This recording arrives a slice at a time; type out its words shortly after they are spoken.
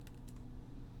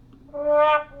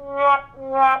Why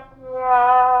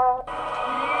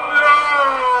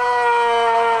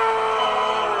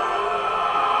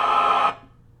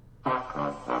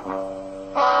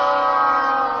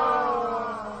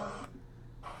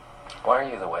are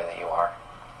you the way that you are?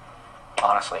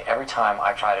 Honestly, every time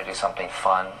I try to do something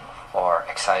fun or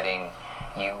exciting,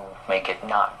 you make it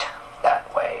not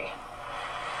that way.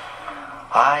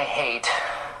 I hate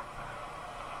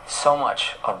so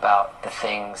much about the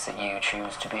things that you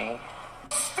choose to be.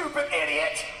 Stupid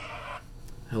idiot!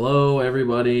 Hello,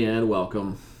 everybody, and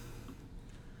welcome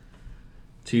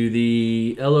to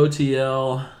the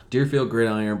LOTL Deerfield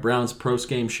Gridiron Browns Post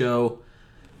Game Show,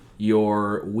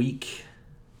 your Week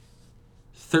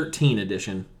 13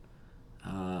 edition.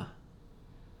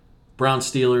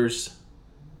 Browns Steelers,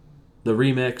 the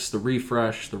remix, the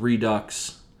refresh, the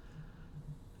redux.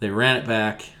 They ran it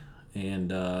back,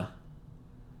 and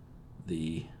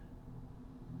the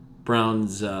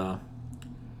Browns, well,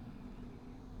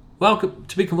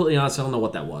 to be completely honest, I don't know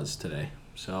what that was today.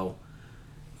 So,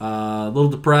 a little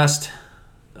depressed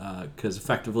because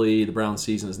effectively the Browns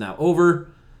season is now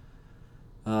over.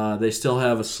 They still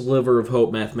have a sliver of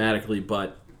hope mathematically,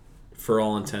 but for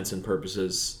all intents and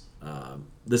purposes,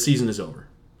 the season is over.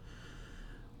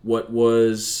 What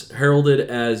was heralded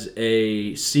as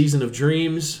a season of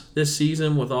dreams this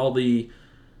season, with all the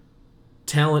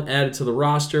talent added to the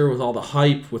roster, with all the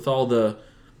hype, with all the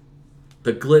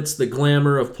glitz, the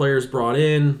glamour of players brought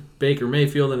in, Baker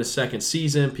Mayfield in his second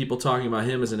season, people talking about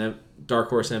him as a dark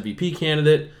horse MVP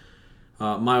candidate,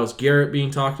 Myles Garrett being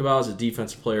talked about as a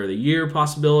defensive player of the year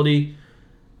possibility,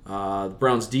 the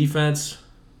Browns defense,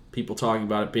 people talking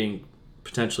about it being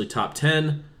potentially top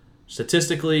 10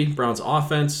 statistically. Browns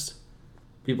offense,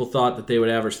 people thought that they would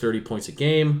average 30 points a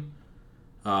game.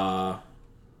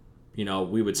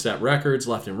 We would set records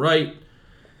left and right.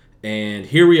 And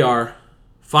here we are,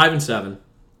 5-7.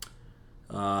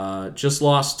 Just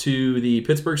lost to the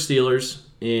Pittsburgh Steelers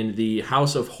in the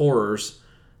House of Horrors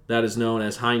that is known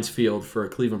as Heinz Field for a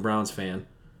Cleveland Browns fan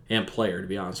and player, to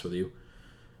be honest with you.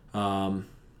 All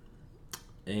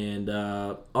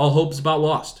hope is about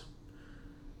lost.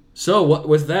 So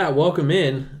with that, welcome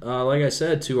in, like I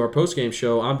said, to our post-game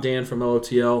show. I'm Dan from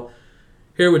LOTL,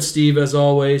 here with Steve as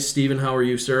always. Steven, how are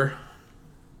you, sir?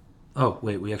 Oh,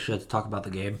 wait, we actually have to talk about the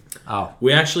game? Oh.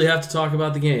 We actually have to talk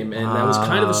about the game, and that was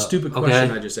kind of a stupid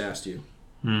question I just asked you.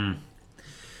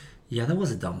 Yeah, that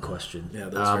was a dumb question. Yeah,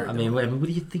 that was very dumb. What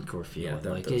do you think we're feeling?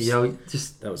 Yeah,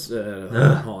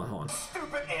 hold on.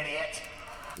 Stupid idiot!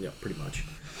 Yeah, pretty much.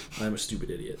 I'm a stupid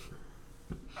idiot.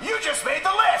 You just made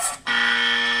the list!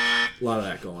 A lot of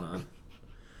that going on.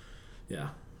 Yeah.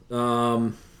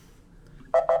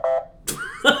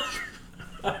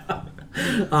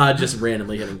 Just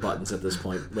randomly hitting buttons at this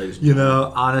point, ladies and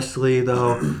gentlemen. Honestly,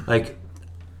 though,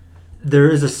 there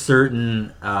is a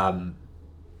certain, I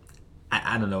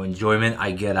don't know, enjoyment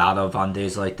I get out of on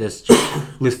days like this, just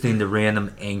listening to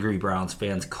random angry Browns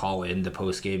fans call in to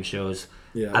post-game shows.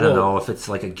 Yeah, I don't know if it's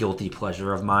like a guilty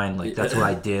pleasure of mine. That's what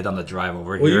I did on the drive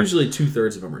over here. Well, usually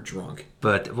 2/3 of them are drunk.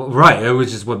 But, right, it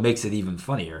was just what makes it even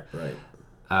funnier. Right.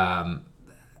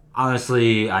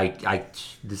 Honestly,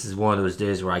 this is one of those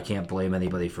days where I can't blame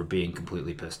anybody for being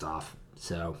completely pissed off.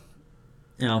 So,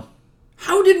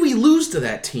 How did we lose to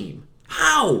that team?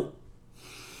 How?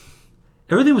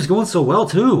 Everything was going so well,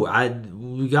 too.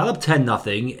 We got up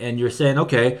 10-0, and you're saying,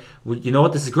 okay, you know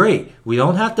what, this is great. We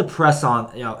don't have to press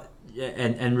on,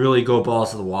 and really go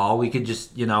balls to the wall. We could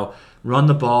just, run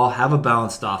the ball, have a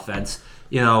balanced offense,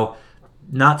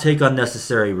 not take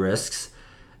unnecessary risks.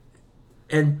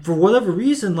 And for whatever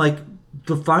reason,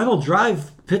 the final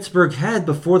drive Pittsburgh had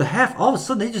before the half, all of a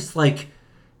sudden they just they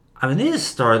just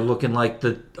started looking like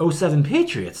the 2007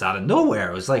 Patriots out of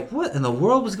nowhere. It was like, what in the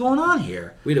world was going on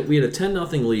here? We had a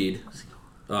 10-0 lead.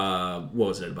 What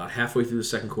was it, about halfway through the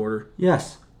second quarter?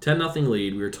 Yes. 10-0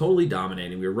 lead. We were totally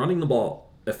dominating. We were running the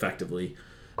ball effectively.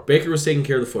 Baker was taking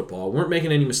care of the football. Weren't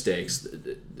making any mistakes.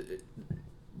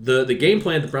 The game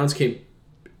plan the Browns came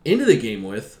into the game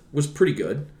with was pretty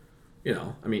good.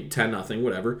 10-0,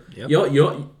 whatever. Yep.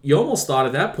 You almost thought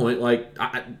at that point,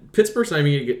 Pittsburgh's not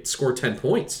even going to score 10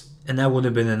 points. And that would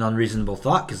have been an unreasonable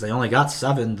thought because they only got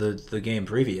 7 the game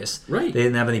previous. Right. They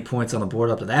didn't have any points on the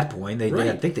board up to that point. I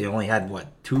Right. think they only had,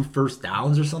 2 first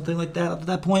downs or something like that up to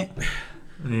that point.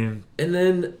 And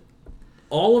then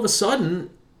all of a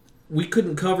sudden, we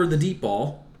couldn't cover the deep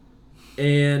ball,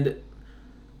 and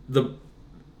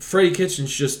Freddie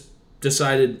Kitchens just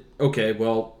decided, okay,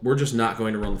 well, we're just not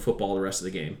going to run the football the rest of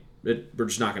the game. We're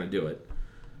just not going to do it.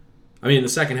 In the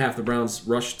second half, the Browns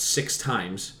rushed 6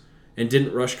 times, and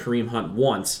didn't rush Kareem Hunt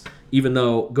once, even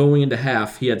though going into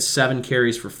half, he had 7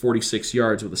 carries for 46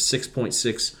 yards with a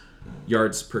 6.6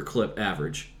 yards per clip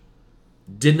average.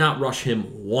 Did not rush him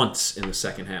once in the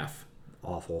second half.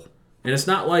 Awful. And it's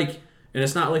not like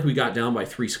we got down by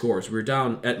 3 scores. We were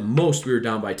down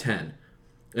by 10.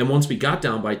 And once we got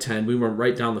down by 10, we went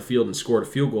right down the field and scored a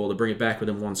field goal to bring it back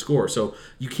within 1 score. So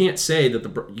you can't say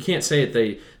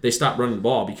that they stopped running the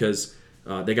ball because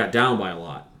they got down by a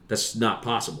lot. That's not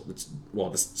possible.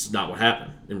 That's not what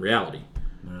happened in reality.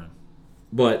 Yeah.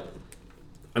 But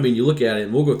I mean, you look at it,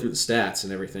 and we'll go through the stats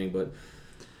and everything. But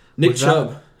Nick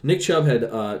Chubb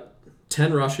had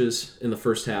 10 rushes in the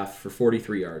first half for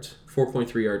 43 yards,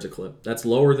 4.3 yards a clip. That's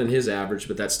lower than his average,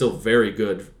 but that's still very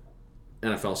good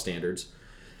NFL standards.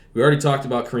 We already talked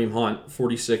about Kareem Hunt,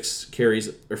 46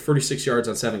 yards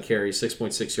on 7 carries,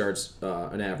 6.6 yards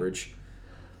an average.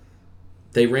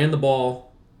 They ran the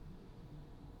ball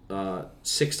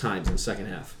 6 times in the second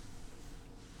half.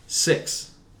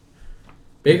 6.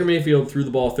 Baker Mayfield threw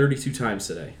the ball 32 times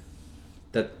today.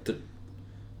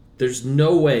 There's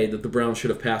no way that the Browns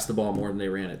should have passed the ball more than they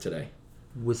ran it today.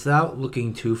 Without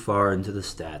looking too far into the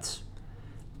stats,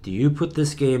 do you put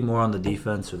this game more on the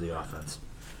defense or the offense?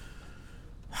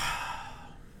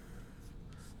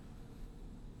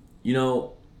 You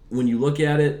know, when you look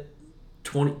at it,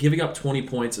 giving up 20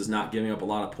 points is not giving up a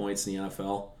lot of points in the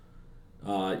NFL.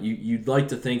 You'd like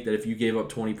to think that if you gave up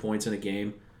 20 points in a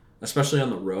game, especially on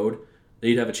the road, that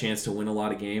you'd have a chance to win a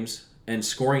lot of games. And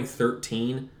scoring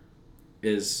 13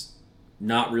 is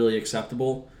not really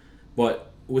acceptable.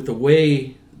 But with the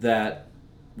way that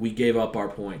we gave up our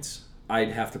points, I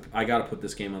got to put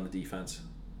this game on the defense.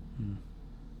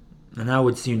 And that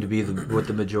would seem to be what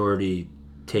the majority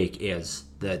take is,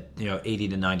 that 80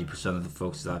 to 90% of the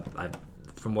folks that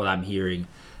from what I'm hearing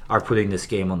are putting this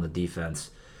game on the defense.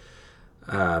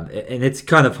 And it's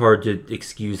kind of hard to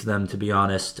excuse them, to be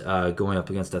honest, going up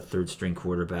against a third-string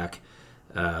quarterback,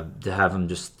 to have them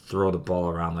just throw the ball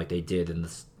around like they did in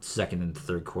the second and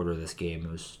third quarter of this game.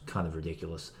 It was kind of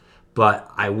ridiculous. But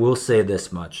I will say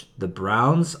this much. The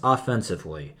Browns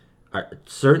offensively are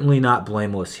certainly not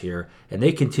blameless here, and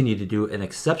they continue to do an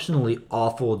exceptionally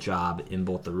awful job in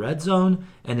both the red zone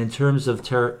and in terms of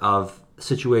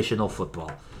situational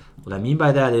football. What I mean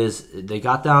by that is they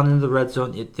got down into the red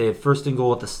zone. They had first and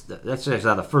goal that's actually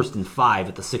the 1st and 5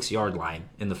 at the 6-yard line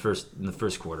in the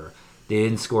first quarter. They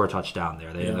didn't score a touchdown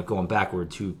there. They ended up going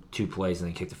backward two plays and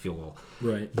then kicked a field goal.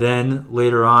 Right. Then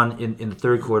later on in the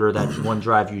third quarter, that one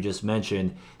drive you just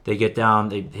mentioned, they get down.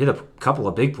 They hit a couple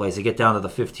of big plays. They get down to the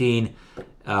 15,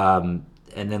 and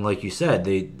then like you said,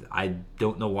 I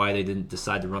don't know why they didn't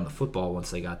decide to run the football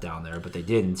once they got down there, but they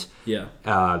didn't. Yeah.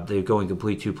 They go and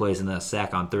complete 2 plays and then a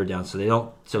sack on third down. So they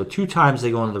don't. So 2 times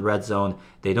they go into the red zone.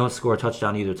 They don't score a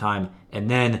touchdown either time, and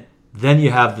then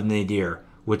you have the nadir,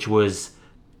 which was.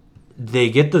 They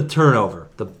get the turnover,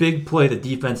 the big play the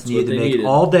defense needed to make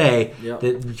all day. Yep.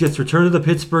 That gets returned to the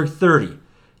Pittsburgh 30.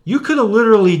 You could have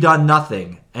literally done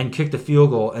nothing and kicked a field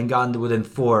goal and gotten to within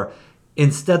 4.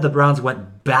 Instead, the Browns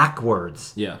went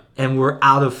backwards and were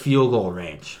out of field goal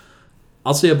range.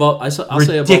 I'll say above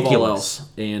all else,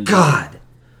 and God,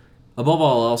 above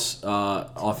all else,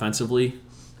 offensively,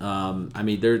 I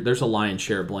mean there's a lion's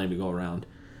share of blame to go around.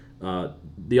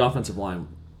 The offensive line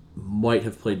might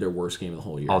have played their worst game of the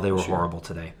whole year. Oh, they were horrible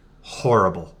today.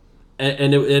 Horrible.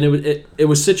 And it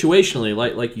was situationally,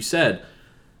 like you said,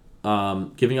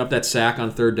 giving up that sack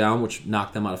on third down, which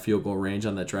knocked them out of field goal range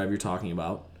on that drive you're talking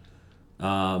about.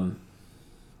 I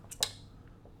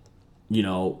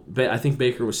think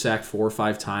Baker was sacked 4 or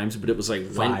 5 times, but it was like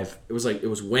 5. It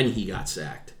was when he got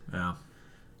sacked. Yeah.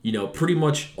 Pretty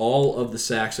much all of the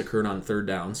sacks occurred on third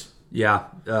downs. Yeah,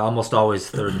 almost always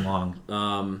third and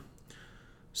long.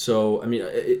 So I mean,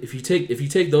 if you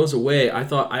take those away, I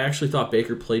actually thought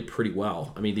Baker played pretty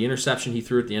well. I mean, the interception he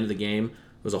threw at the end of the game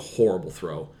was a horrible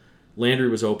throw. Landry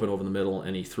was open over the middle,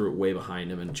 and he threw it way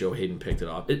behind him, and Joe Hayden picked it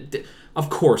up. Of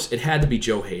course, it had to be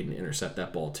Joe Hayden to intercept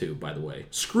that ball too. By the way,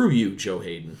 screw you, Joe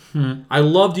Hayden. I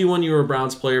loved you when you were a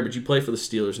Browns player, but you play for the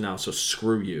Steelers now, so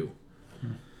screw you.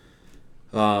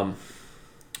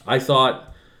 I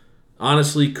thought,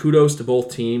 honestly, kudos to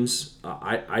both teams.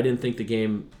 I didn't think the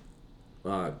game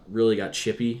really got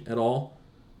chippy at all,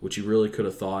 which you really could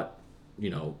have thought,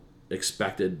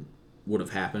 expected would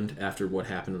have happened after what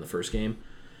happened in the first game.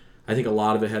 I think a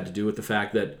lot of it had to do with the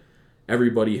fact that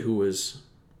everybody who was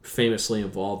famously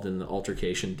involved in the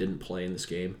altercation didn't play in this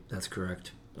game. That's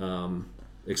correct.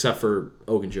 Except for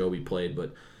Ogunjobi played,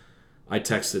 but I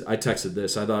texted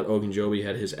this. I thought Ogunjobi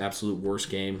had his absolute worst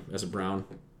game as a Brown.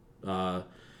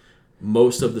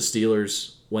 Most of the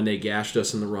Steelers when they gashed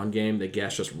us in the run game, they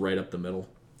gashed us right up the middle.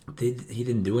 He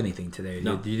didn't do anything today.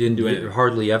 No, you didn't do anything.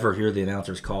 Hardly ever hear the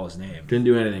announcers call his name. Didn't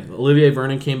do anything. Olivier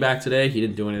Vernon came back today. He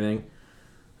didn't do anything.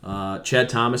 Chad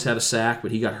Thomas had a sack,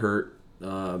 but he got hurt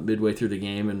midway through the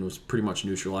game and was pretty much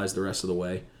neutralized the rest of the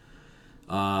way.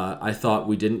 I thought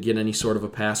we didn't get any sort of a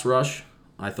pass rush.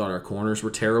 I thought our corners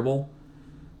were terrible.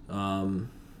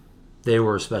 They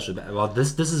were especially bad. Well,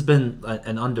 this has been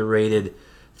an underrated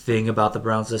thing about the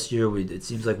Browns this year. It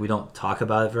seems like we don't talk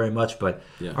about it very much, but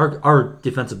Yeah. our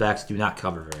defensive backs do not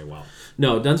cover very well.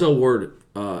 No, Denzel Ward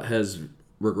has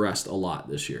regressed a lot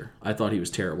this year. I thought he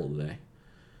was terrible today.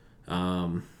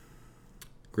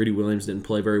 Greedy Williams didn't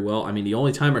play very well. I mean, the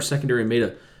only time our secondary made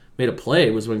a play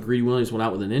was when Greedy Williams went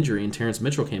out with an injury and Terrence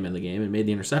Mitchell came in the game and made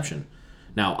the interception.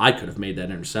 Now, I could have made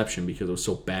that interception because it was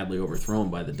so badly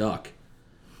overthrown by the Duck.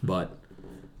 But,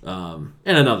 and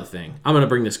another thing, I'm going to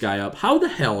bring this guy up. How the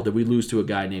hell did we lose to a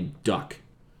guy named Duck?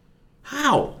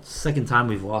 How? Second time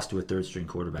we've lost to a third-string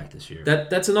quarterback this year.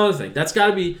 That's another thing. That's got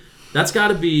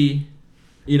to be,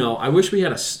 I wish we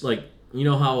had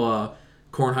how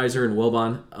Kornheiser and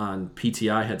Wilbon on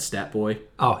PTI had Stat Boy.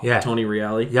 Oh, yeah. Tony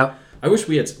Reale. Yep. I wish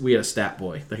we had a Stat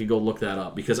Boy that could go look that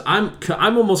up because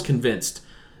I'm almost convinced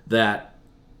that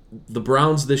the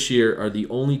Browns this year are the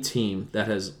only team that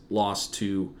has lost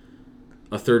to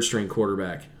a third-string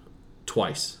quarterback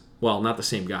twice. Well, not the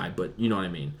same guy, but you know what I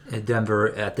mean. At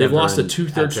Denver. They've lost to two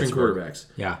third-string quarterbacks.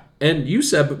 Yeah. And you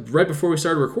said right before we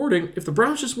started recording, if the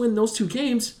Browns just win those two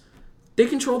games, they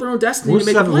control their own destiny to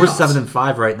make the playoffs. We're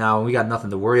 7-5 right now, and we got nothing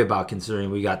to worry about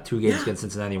considering we got 2 games against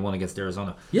Cincinnati and 1 against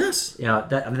Arizona. Yes.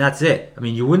 That's it. I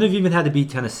mean, you wouldn't have even had to beat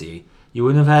Tennessee. You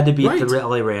wouldn't have had to beat the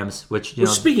LA Rams, which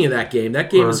speaking of that game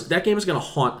is going to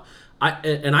haunt.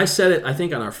 I said it, I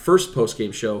think, on our first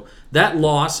post-game show. That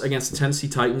loss against the Tennessee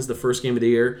Titans, the first game of the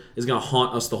year, is going to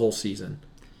haunt us the whole season.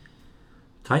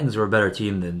 Titans were a better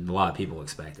team than a lot of people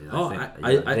expected.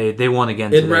 They won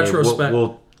again in today. retrospect.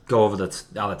 We'll go over the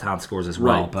out-of-town scores as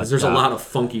well. Right, because there's a lot of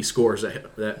funky scores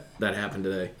that happened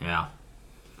today. Yeah.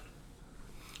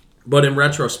 But in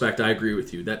retrospect, I agree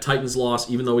with you. That Titans loss,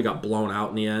 even though we got blown out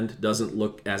in the end, doesn't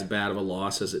look as bad of a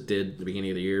loss as it did at the beginning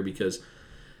of the year because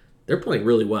they're playing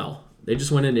really well. They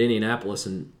just went into Indianapolis,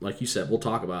 and like you said, we'll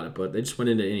talk about it, but they just went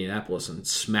into Indianapolis and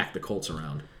smacked the Colts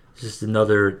around. Just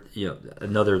another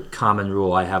common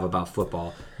rule I have about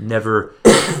football: never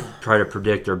try to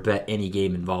predict or bet any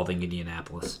game involving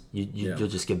Indianapolis. You'll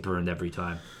just get burned every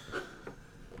time.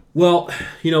 Well,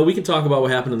 we can talk about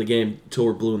what happened in the game until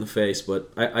we're blue in the face,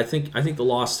 but I think the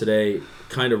loss today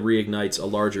kind of reignites a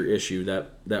larger issue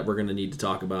that we're going to need to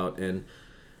talk about, and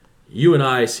you and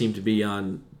I seem to be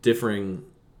on differing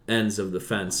ends of the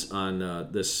fence on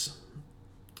this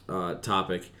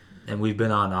topic. And we've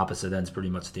been on opposite ends pretty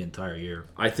much the entire year.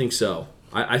 I think so.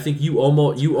 I think you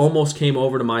almost came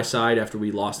over to my side after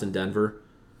we lost in Denver,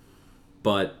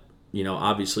 but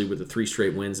obviously with the 3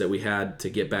 straight wins that we had to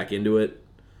get back into it.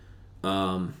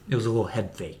 It was a little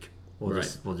head fake. We'll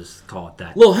Right. just call it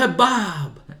that. Little head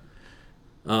bob.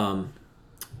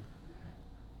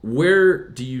 Where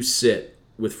do you sit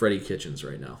with Freddie Kitchens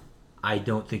right now? I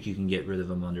don't think you can get rid of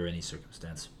him under any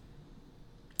circumstance.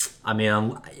 I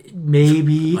mean,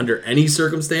 maybe Under any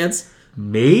circumstance?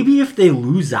 maybe if they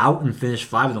lose out and finish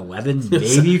 5-11,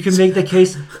 maybe you can make the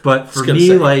case. But for gonna me,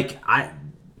 say.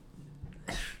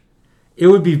 it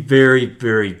would be very,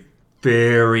 very,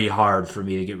 very hard for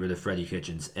me to get rid of Freddie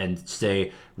Kitchens and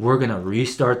say we're gonna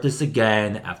restart this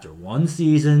again after one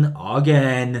season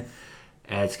again.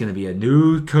 And it's going to be a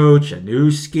new coach, a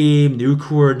new scheme, new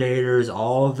coordinators,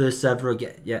 all of this ever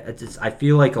again. Yeah, I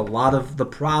feel like a lot of the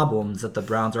problems that the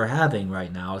Browns are having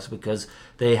right now is because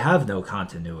they have no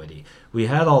continuity. We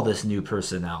had all this new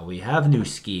personnel. We have new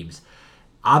schemes.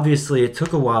 Obviously, it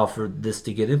took a while for this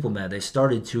to get implemented. They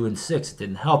started 2-6. It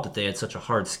didn't help that they had such a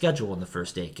hard schedule in the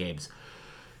first 8 games.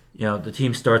 The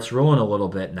team starts rolling a little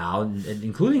bit now, and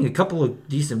including a couple of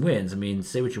decent wins. I mean,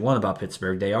 say what you want about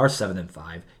Pittsburgh. They are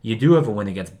 7-5. You do have a win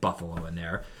against Buffalo in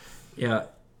there.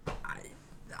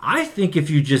 I think if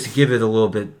you just give it a little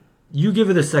bit, you give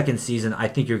it a second season, I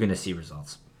think you're going to see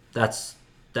results. That's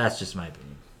just my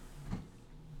opinion.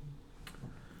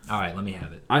 All right, let me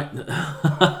have it. I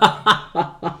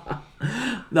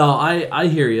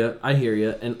hear you.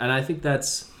 And I think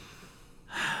that's...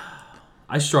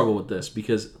 I struggle with this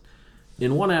because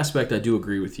in one aspect I do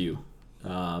agree with you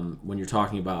when you're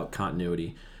talking about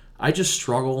continuity. I just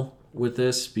struggle with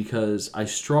this because I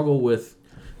struggle with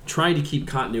trying to keep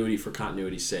continuity for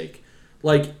continuity's sake.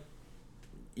 Like,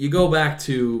 you go back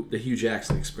to the Hugh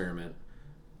Jackson experiment.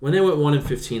 When they went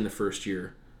 1-15 the first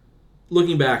year,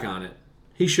 looking back on it,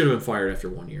 he should have been fired after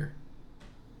 1 year.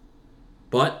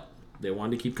 But they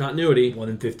wanted to keep continuity.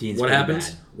 1-15. What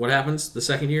happens? What happens the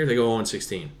second year? They go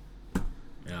 0-16.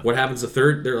 Yeah. What happens the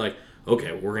third? They're like,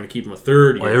 okay, we're going to keep them a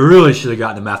third year. Well, they really should have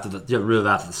gotten them after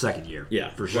the second year.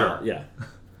 Yeah, for sure. Well, yeah.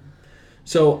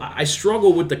 So I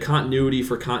struggle with the continuity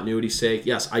for continuity's sake.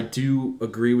 Yes, I do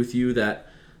agree with you that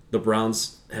the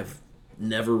Browns have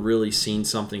never really seen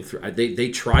something through. They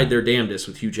tried their damnedest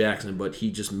with Hugh Jackson, but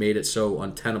he just made it so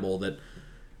untenable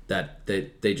that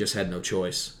they just had no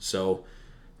choice. So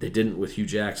they didn't with Hugh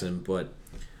Jackson. But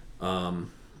I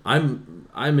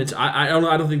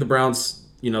don't think the Browns.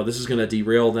 This is going to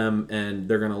derail them, and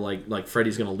they're going to like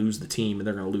Freddie's going to lose the team, and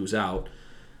they're going to lose out.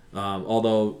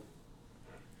 Although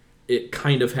it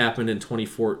kind of happened in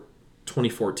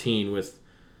 2014 with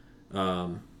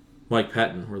Mike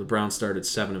Pettin, where the Browns started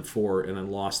 7-4 and then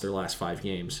lost their last 5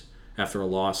 games after a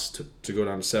loss to go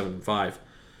down to 7-5.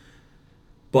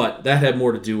 But that had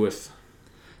more to do with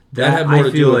I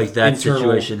feel like that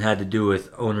situation had to do with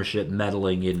ownership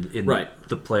meddling in right.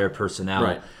 the player personnel,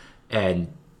 right.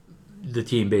 and the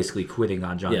team basically quitting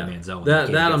on Johnny Manziel.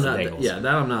 That I'm not. Yeah,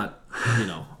 that I'm not.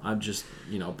 I'm just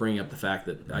bringing up the fact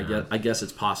that I guess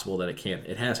it's possible that it can't.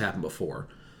 It has happened before,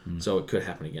 so it could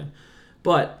happen again.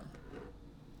 But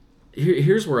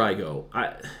here's where I go.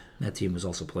 That team was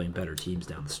also playing better teams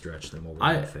down the stretch than what we're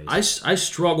going to face. I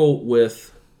struggle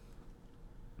with.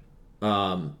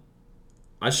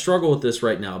 I struggle with this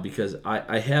right now because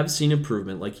I have seen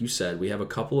improvement. Like you said, we have a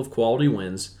couple of quality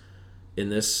wins in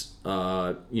this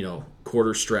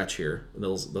quarter stretch here.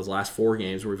 Those last 4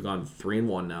 games where we've gone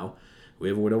 3-1 now. We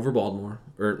have a win over Baltimore,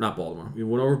 or not Baltimore. We have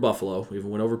a win over Buffalo. We have a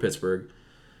win over Pittsburgh.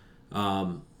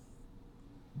 But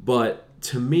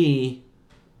to me,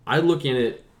 I look at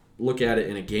it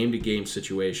in a game-to-game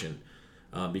situation.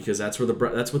 Because that's what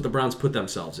the Browns put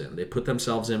themselves in. They put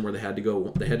themselves in where they had to go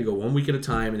 1 week at a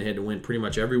time, and they had to win pretty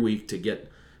much every week to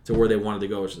get to where they wanted to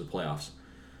go, which is the playoffs.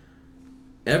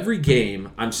 Every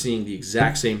game, I'm seeing the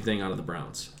exact same thing out of the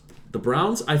Browns. The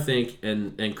Browns, I think,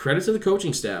 and credit to the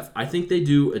coaching staff, I think they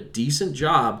do a decent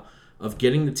job of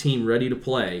getting the team ready to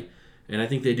play, and I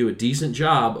think they do a decent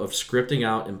job of scripting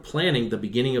out and planning the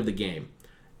beginning of the game.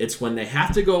 It's when they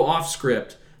have to go off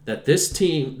script that this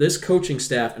team, this coaching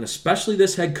staff, and especially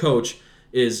this head coach,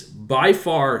 is by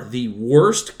far the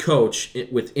worst coach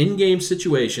with in-game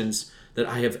situations that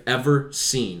I have ever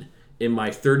seen in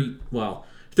my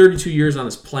 32 years on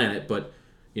this planet, but,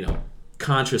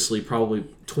 consciously probably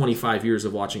 25 years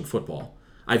of watching football.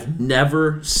 I've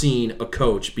never seen a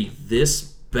coach be this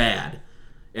bad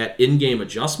at in-game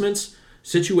adjustments,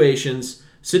 situations,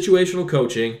 situational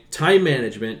coaching, time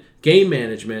management, game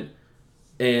management,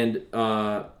 and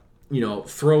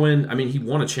throw in. I mean, he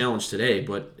won a challenge today,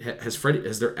 but has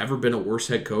there ever been a worse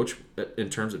head coach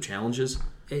in terms of challenges?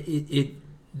 A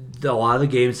lot of the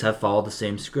games have followed the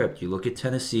same script. You look at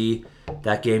Tennessee,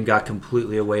 that game got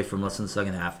completely away from us in the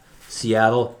second half.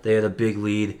 Seattle, they had a big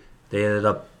lead. They ended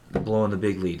up blowing the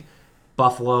big lead.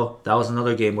 Buffalo, that was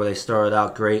another game where they started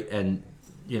out great and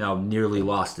nearly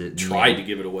lost it. Tried to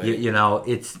give it away.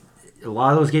 It's a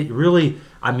lot of those games. Really,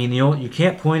 I mean, you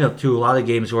can't point up to a lot of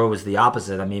games where it was the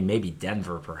opposite. I mean, maybe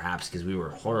Denver perhaps because we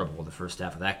were horrible in the first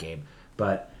half of that game.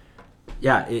 But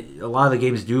yeah, a lot of the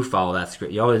games do follow that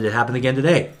script. It happened again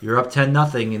today. You're up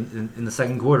 10-0 in the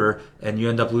second quarter, and you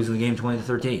end up losing the game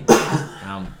 20-13.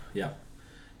 Yeah,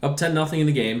 up 10-0 in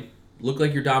the game. Look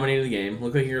like you're dominating the game.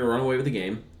 Look like you're going to run away with the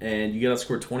game, and you get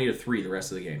outscored 20-3 the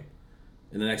rest of the game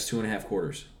in the next 2.5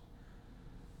 quarters.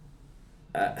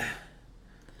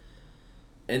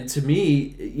 And to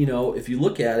me, if you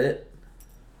look at it,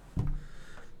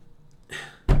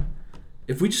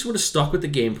 if we just would have stuck with the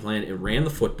game plan and ran the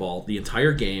football the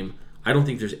entire game, I don't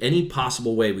think there's any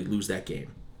possible way we'd lose that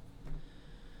game.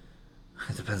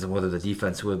 It depends on whether the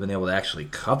defense would have been able to actually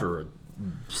cover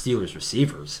Steelers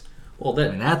receivers. Well,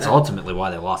 that's ultimately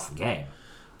why they lost the game.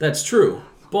 That's true,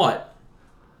 but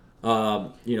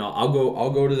I'll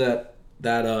go to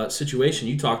that situation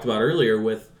you talked about earlier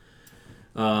with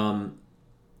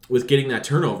getting that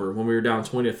turnover when we were down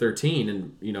 20-13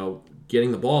 and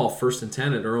getting the ball 1st and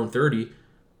 10 at our own 30,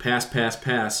 pass,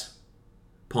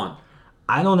 punt.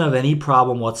 I don't have any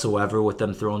problem whatsoever with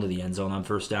them throwing to the end zone on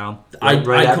first down. I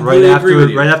completely agree with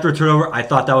you. Right after a turnover, I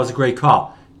thought that was a great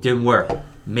call. Didn't work.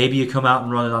 Maybe you come out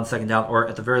and run it on second down, or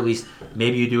at the very least,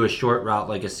 maybe you do a short route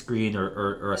like a screen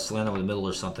or a slant over the middle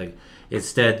or something.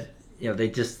 Instead, they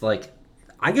just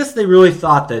I guess they really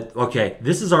thought that, okay,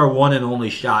 this is our one and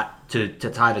only shot to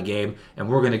tie the game, and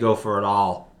we're going to go for it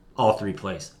all 3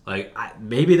 plays.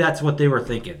 Maybe that's what they were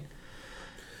thinking.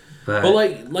 But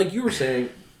like you were saying,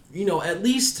 at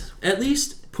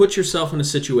least put yourself in a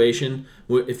situation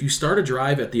where if you start a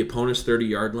drive at the opponent's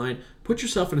 30-yard line, put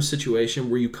yourself in a situation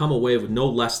where you come away with no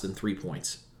less than 3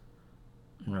 points.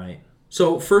 Right.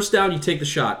 So first down, you take the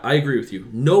shot. I agree with you.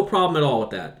 No problem at all with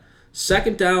that.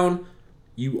 Second down,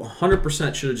 you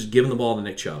 100% should have just given the ball to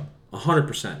Nick Chubb.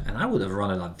 100%. And I would have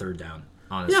run it on third down.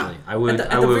 Honestly, Yeah. I would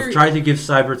have tried to give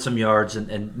Seibert some yards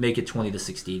and make it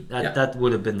 20-16. That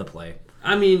would have been the play.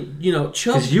 I mean,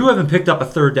 Chubb. Because you haven't picked up a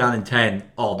third down and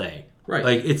 10 all day. Right.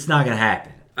 Like, it's not going to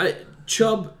happen.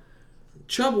 Chubb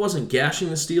wasn't gashing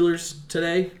the Steelers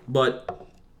today, but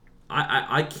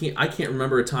I can't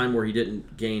remember a time where he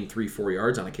didn't gain 3-4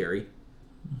 yards on a carry.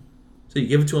 So you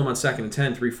give it to him on 2nd and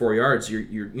 10, 3-4 yards.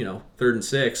 You're 3rd and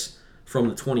 6 from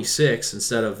the 26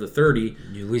 instead of the 30.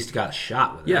 You at least got a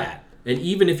shot with that. And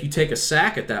even if you take a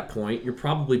sack at that point, you're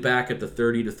probably back at the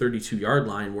 30 to 32 yard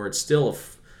line where it's still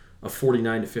a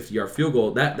 49 to 50 yard field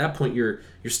goal. At that point, you're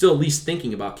still at least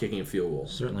thinking about kicking a field goal.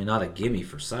 Certainly not a gimme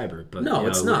for Seibert, but no,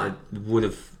 it's not. It would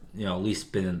have at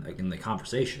least been in the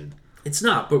conversation. It's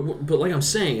not, but like I'm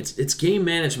saying, it's game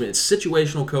management. It's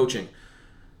situational coaching.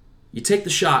 You take the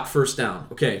shot, first down.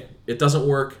 Okay, it doesn't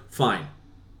work. Fine.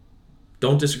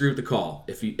 Don't disagree with the call.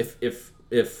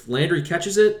 If Landry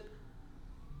catches it,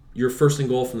 you're first and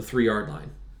goal from the 3 yard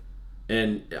line.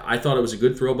 And I thought it was a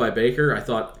good throw by Baker. I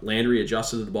thought Landry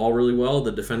adjusted the ball really well.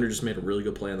 The defender just made a really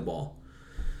good play on the ball.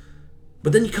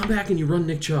 But then you come back and you run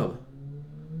Nick Chubb.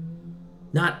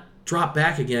 Not drop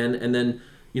back again, and then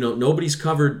nobody's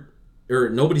covered or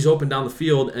nobody's open down the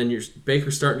field, and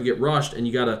Baker's starting to get rushed, and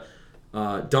you got to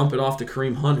dump it off to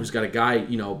Kareem Hunt, who's got a guy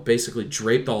basically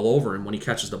draped all over him when he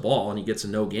catches the ball, and he gets a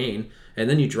no gain. And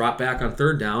then you drop back on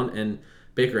 3rd down, and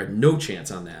Baker had no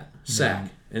chance on that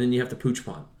sack, and then you have to pooch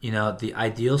punt. The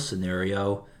ideal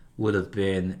scenario would have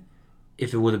been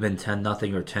if it would have been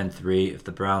 10-0 or 10-3 if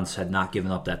the Browns had not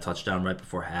given up that touchdown right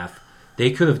before half.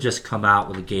 They could have just come out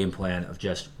with a game plan of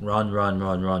just run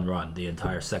the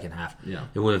entire second half. Yeah.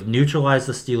 It would have neutralized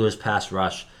the Steelers' pass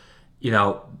rush.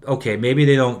 Okay, maybe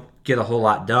they don't get a whole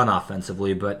lot done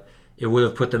offensively, but it would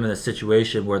have put them in a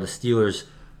situation where the Steelers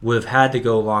would have had to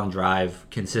go long drive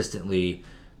consistently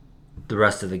the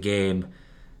rest of the game,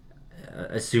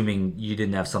 assuming you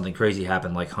didn't have something crazy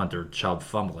happen like Hunter Chubb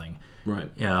fumbling. Right.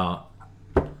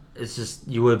 It's just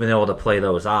you would have been able to play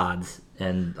those odds,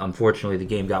 and unfortunately the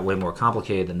game got way more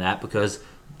complicated than that because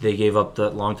they gave up the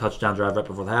long touchdown drive right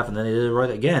before the half, and then they did it right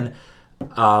again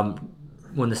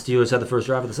when the Steelers had the first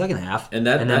drive of the second half. And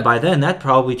then by then that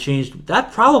probably changed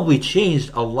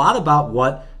a lot about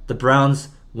what the Browns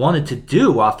wanted to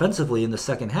do offensively in the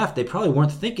second half. They probably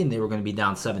weren't thinking they were going to be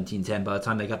down 17-10 by the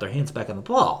time they got their hands back on the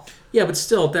ball. Yeah, but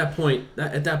still, at that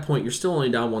point, you're still only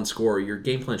down 1 score. Your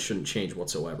game plan shouldn't change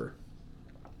whatsoever.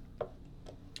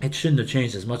 It shouldn't have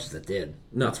changed as much as it did.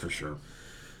 No. That's for sure.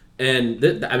 And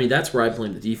that's where I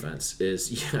blame the defense.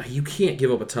 Is you can't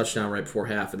give up a touchdown right before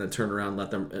half and then turn around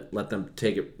and let them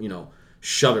take it,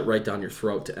 shove it right down your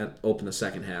throat to open the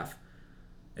second half,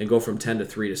 and go from 10-3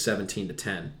 to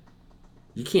 17-10.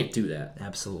 You can't do that.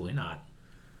 Absolutely not.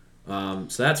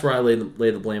 So that's where I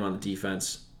lay the blame on the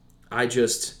defense. I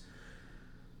just,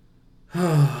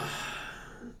 I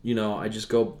just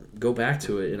go back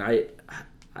to it, and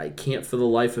I can't for the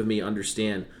life of me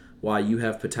understand why you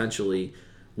have potentially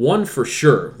one of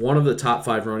the top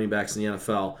 5 running backs in the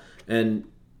NFL, and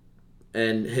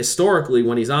historically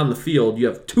when he's on the field, you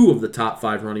have 2 of the top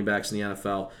 5 running backs in the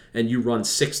NFL, and you run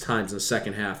 6 times in the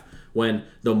second half when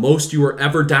the most you were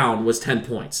ever down was 10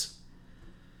 points.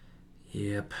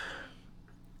 Yep.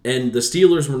 And the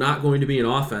Steelers were not going to be an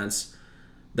offense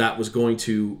that was going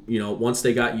to, once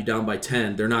they got you down by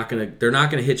 10, they're not going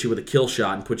to hit you with a kill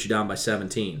shot and put you down by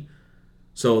 17.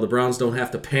 So the Browns don't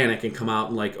have to panic and come out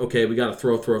and okay, we got to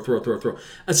throw.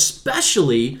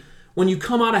 Especially when you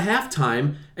come out of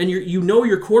halftime and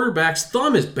your quarterback's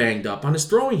thumb is banged up on his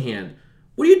throwing hand.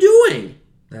 What are you doing?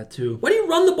 That too. Why do you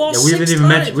run the ball 6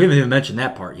 times? We haven't even mentioned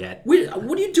that part yet.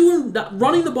 What are you doing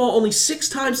running the ball only 6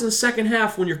 times in the second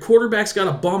half when your quarterback's got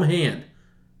a bum hand?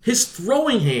 His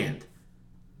throwing hand.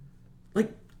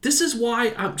 This is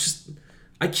why I'm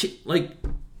at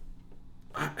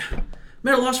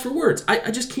a loss for words. I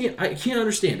just can't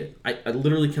understand it. I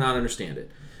literally cannot understand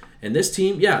it. And this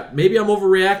team, yeah, maybe I'm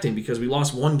overreacting because we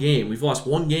lost 1 game. We've lost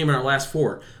 1 game in our last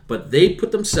 4. But they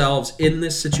put themselves in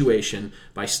this situation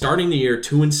by starting the year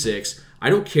 2-6.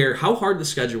 I don't care how hard the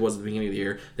schedule was at the beginning of the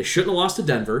year. They shouldn't have lost to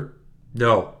Denver.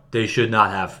 No, they should not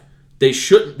have. They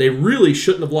really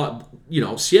shouldn't have lost.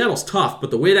 Seattle's tough, but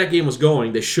the way that game was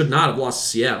going, they should not have lost to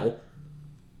Seattle.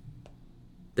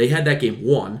 They had that game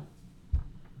won.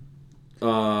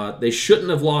 They shouldn't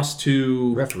have lost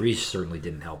to. Referees certainly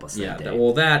didn't help us that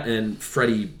day. That and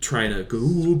Freddie trying to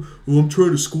go, I'm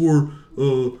trying to score.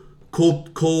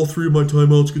 Call 3 of my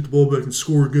timeouts, get the ball back, and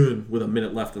score again with a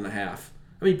minute left in the half.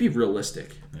 I mean, be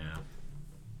realistic.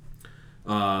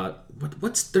 Yeah.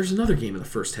 There's another game in the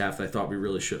first half that I thought we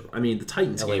really should. I mean, the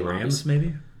Titans LA game. Rams,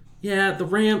 maybe? Yeah, the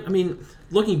Rams. I mean,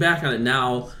 looking back on it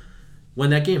now, when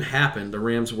that game happened, the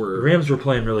Rams were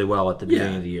playing really well at the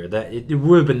beginning of the year. That it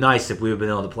would have been nice if we would have been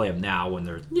able to play them now when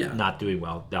they're not doing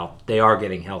well. Now they are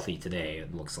getting healthy today.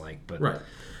 It looks like, but right.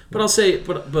 But I'll say,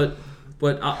 but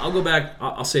I'll go back.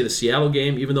 I'll say the Seattle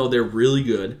game, even though they're really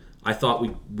good, I thought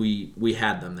we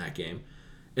had them that game,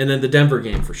 and then the Denver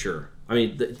game for sure. I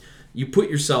mean, you put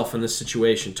yourself in this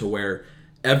situation to where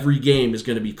every game is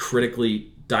going to be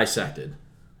critically dissected.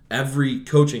 Every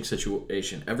coaching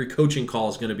situation, every coaching call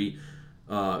is going to be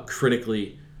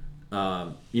critically,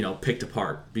 picked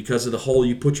apart because of the hole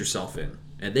you put yourself in,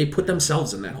 and they put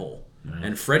themselves in that hole. Right.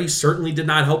 And Freddie certainly did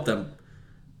not help them,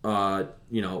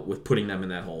 with putting them in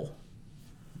that hole.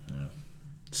 Yeah.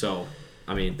 So,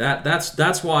 I mean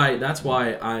that's why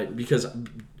because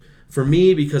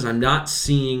I'm not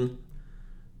seeing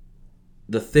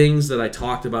the things that I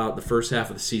talked about the first half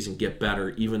of the season get better,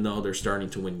 even though they're starting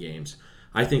to win games.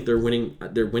 I think they're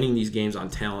winning these games on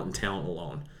talent and talent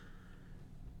alone.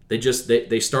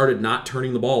 They started not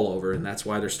turning the ball over, and that's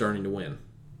why they're starting to win.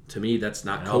 To me, that's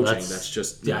not coaching. That's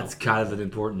just that's kind of an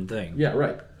important thing. Yeah,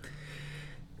 right.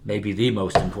 Maybe the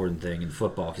most important thing in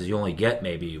football, because you only get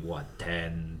maybe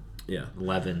 10,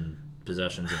 11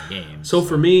 possessions in a game. So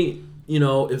for me,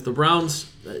 if the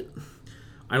Browns,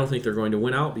 I don't think they're going to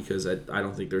win out because I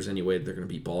don't think there's any way they're going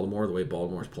to beat Baltimore the way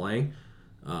Baltimore's playing,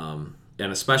 and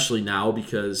especially now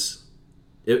because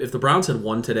if the Browns had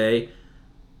won today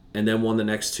and then won the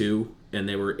next two and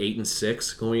they were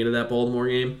 8-6 going into that Baltimore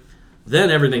game,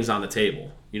 then everything's on the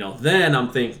table.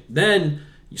 Then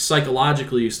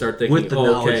psychologically you start thinking, with the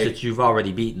knowledge that you've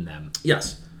already beaten them.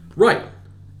 Yes, right.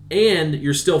 And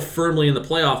you're still firmly in the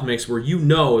playoff mix where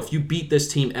if you beat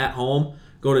this team at home,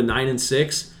 go to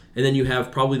 9-6, and then you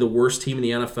have probably the worst team in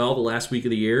the NFL the last week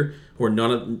of the year, where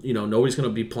nobody's going to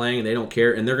be playing and they don't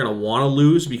care, and they're going to want to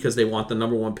lose because they want the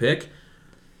number one pick.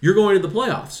 You're going to the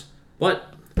playoffs,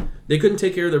 but they couldn't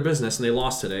take care of their business and they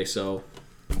lost today. So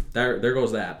there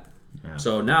goes that. Yeah.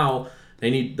 So now they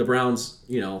need the Browns.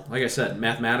 Like I said,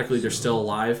 mathematically they're still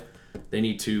alive. They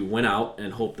need to win out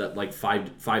and hope that like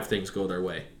five things go their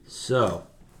way. So,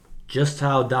 just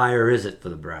how dire is it for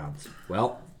the Browns?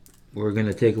 Well, we're going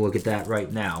to take a look at that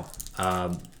right now.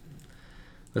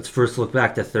 Let's first look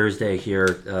back to Thursday here,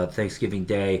 Thanksgiving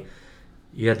Day.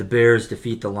 You had the Bears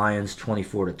defeat the Lions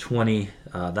 24-20.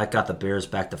 That got the Bears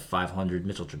back to 500.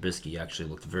 Mitchell Trubisky actually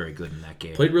looked very good in that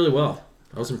game. Played really well.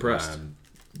 I was impressed.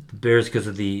 The Bears, because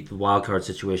of the wild card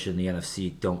situation in the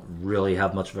NFC, don't really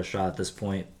have much of a shot at this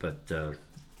point, but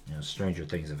stranger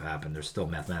things have happened. They're still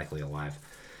mathematically alive.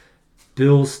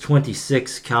 Bills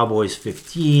 26, Cowboys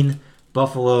 15.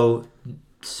 Buffalo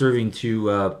serving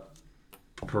to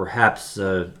perhaps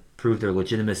prove their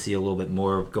legitimacy a little bit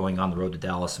more, going on the road to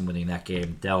Dallas and winning that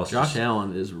game. Josh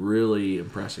Allen is really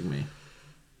impressing me.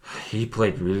 He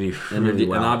played really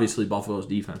well. And obviously Buffalo's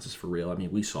defense is for real. I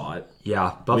mean, we saw it.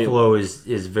 Yeah, Buffalo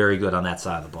is very good on that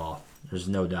side of the ball. There's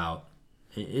no doubt.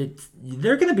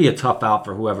 They're going to be a tough out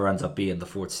for whoever ends up being the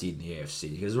fourth seed in the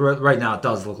AFC. Because right now it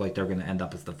does look like they're going to end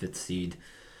up as the fifth seed.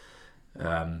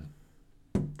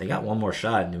 They got one more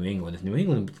shot in New England. If New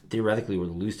England theoretically were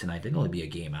to lose tonight, they'd only be a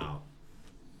game out.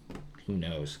 Who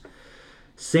knows?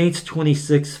 Saints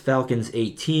 26, Falcons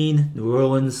 18. New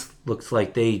Orleans looks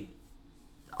like they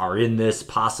are in this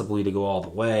possibly to go all the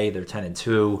way. They're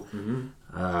 10-2.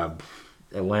 Mm-hmm.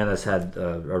 Atlanta's had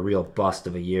a real bust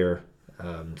of a year,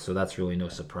 so that's really no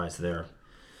surprise there.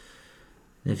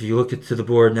 If you look to the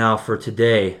board now for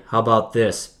today, how about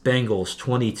this? Bengals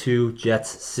 22, Jets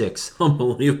 6.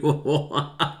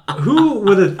 Unbelievable. Who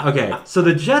would have... Okay, so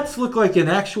the Jets look like an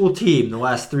actual team the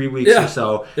last 3 weeks or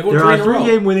so. They're on a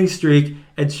 3-game winning streak,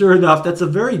 and sure enough, that's a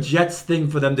very Jets thing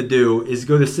for them to do, is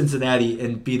go to Cincinnati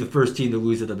and be the first team to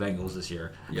lose to the Bengals this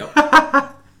year. Yep.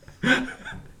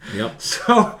 Yep.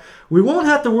 So we won't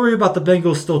have to worry about the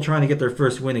Bengals still trying to get their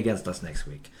first win against us next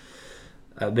week.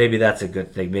 Maybe that's a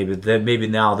good thing. Maybe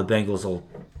now the Bengals will,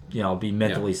 be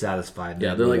mentally satisfied.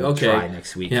 Yeah, they're like, okay, try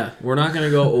next week. Yeah, we're not going to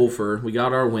go over. We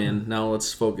got our win. Now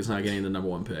let's focus on getting the number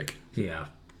one pick. Yeah.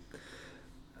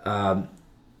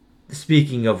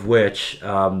 Speaking of which,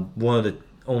 one of the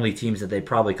only teams that they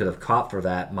probably could have caught for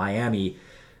that, Miami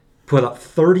put up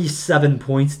 37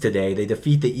 points today. They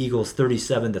defeat the Eagles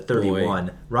 37-31. Boy.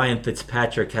 Ryan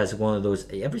Fitzpatrick has one of those.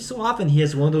 Every so often, he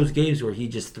has one of those games where he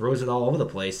just throws it all over the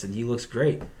place, and he looks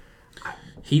great.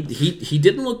 He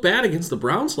didn't look bad against the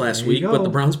Browns last There you week, go. but the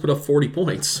Browns put up 40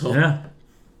 points. So.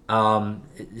 Yeah.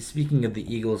 Speaking of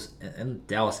the Eagles and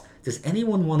Dallas, does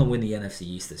anyone want to win the NFC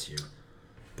East this year?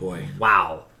 Boy,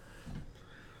 Wow.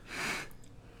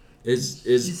 is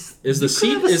the You seat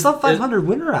could have a is sub 500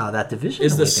 winner out of that division?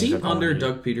 is the the way things seat are going under here.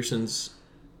 Doug Peterson's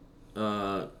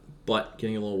butt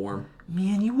getting a little warm?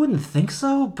 Man, you wouldn't think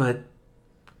so, but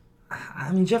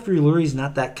I mean, Jeffrey Lurie's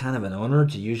not that kind of an owner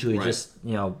to usually Right. just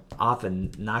off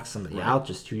and knock somebody Right. out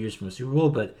just 2 years from a Super Bowl.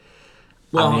 But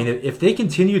Well, I mean, if they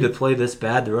continue to play this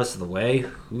bad the rest of the way,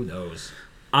 who knows?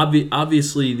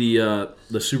 Obviously, the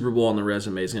Super Bowl on the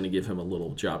resume is going to give him a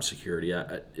little job security.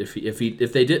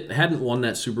 If they hadn't won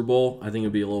that Super Bowl, I think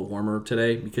it'd be a little warmer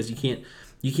today because you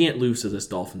can't lose to this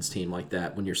Dolphins team like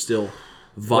that when you're still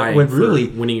vying When for really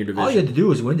winning your division. all you had to do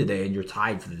was win today, and you're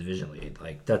tied for the division lead.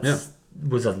 Like that's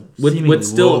was a With seemingly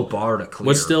still low bar to clear.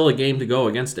 with still a game to go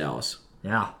against Dallas.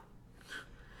 Yeah.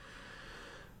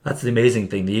 That's the amazing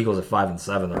thing. The Eagles at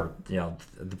 5-7 are,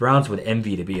 the Browns would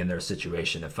envy to be in their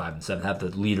situation at 5-7. Have the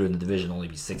leader in the division only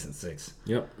be 6-6.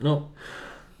 Yep. No.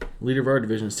 Leader of our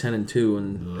division is 10-2,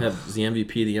 and have the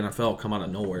MVP of the NFL come out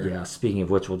of nowhere. Yeah. Speaking of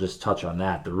which, we'll just touch on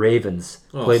that. The Ravens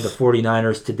Oh. played the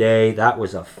 49ers today. That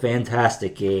was a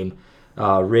fantastic game.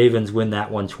 Ravens win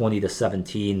that one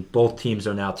 20-17. Both teams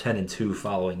are now 10-2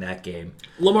 following that game.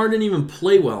 Lamar didn't even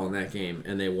play well in that game,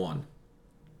 and they won.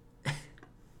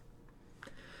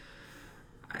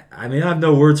 I mean, I have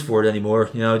no words for it anymore.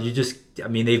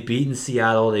 They've beaten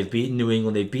Seattle, they've beaten New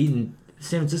England, they've beaten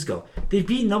San Francisco. They've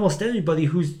beaten almost everybody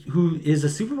who is a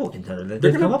Super Bowl contender that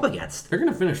they've come up against. They're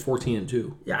going to finish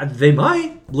 14-2. Yeah, they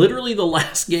might. Literally, the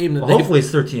last game that Hopefully,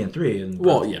 it's 13-3.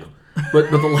 Well, yeah,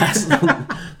 but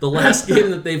the last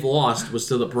game that they've lost was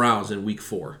to the Browns in Week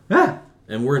 4, Yeah.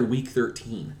 and we're in Week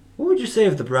 13. What would you say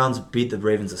if the Browns beat the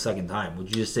Ravens a second time? Would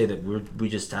you just say that we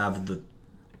just have the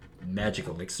magic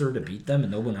elixir to beat them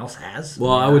and no one else has?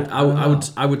 Well,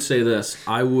 I would say this.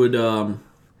 I would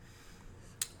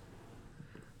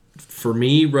for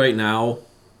me right now,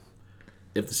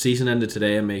 if the season ended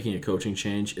today, I'm making a coaching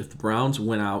change. If the Browns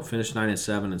went out, finish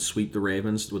 9-7, and sweep the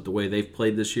Ravens with the way they've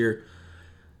played this year,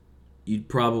 you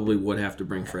probably would have to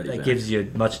bring Freddie That back. gives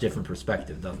you a much different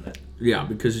perspective, doesn't it? Yeah,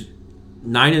 because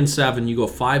 9-7, you go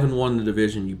 5-1 in the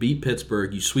division, you beat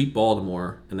Pittsburgh, you sweep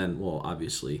Baltimore, and then, well,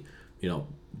 obviously, the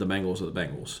Bengals are the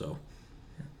Bengals. So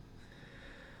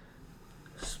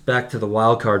Back to the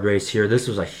wild card race here. This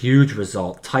was a huge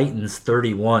result. Titans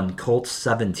 31, Colts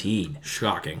 17.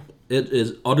 shocking. It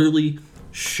is utterly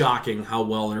shocking how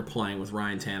well they're playing with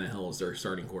Ryan Tannehill as their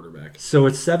starting quarterback. So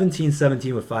it's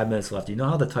 17-17 with 5 minutes left. You know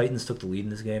how the Titans took the lead in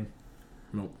this game?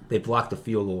 Nope. They blocked the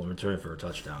field goal and returned for a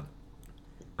touchdown.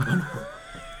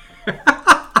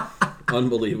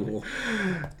 Unbelievable.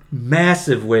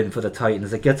 Massive win for the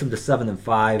Titans. That gets them to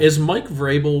 7-5. Is Mike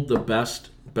Vrabel the best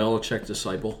Belichick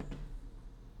disciple?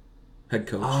 Head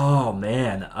coach? Oh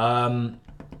man.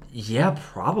 Yeah,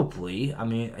 probably. I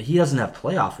mean, he doesn't have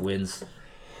playoff wins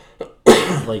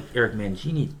like Eric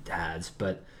Mangini has,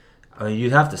 but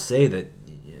you'd have to say that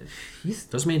he's.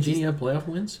 Does Mangini have playoff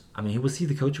wins? I mean, was he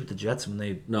the coach with the Jets when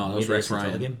they? No, that made was the Rex AFC title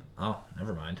Ryan. game? Oh,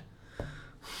 never mind.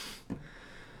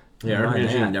 Yeah, Never Eric mind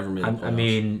Mangini that. never made the playoffs. I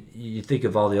mean, you think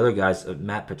of all the other guys.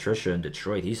 Matt Patricia in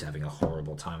Detroit, he's having a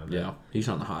horrible time of it. Yeah, he's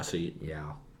on the hot seat.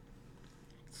 Yeah.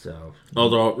 So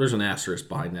Although there's an asterisk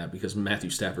behind that because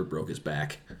Matthew Stafford broke his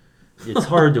back. it's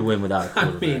hard to win without a I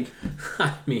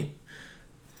quarterback. mean,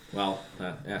 well,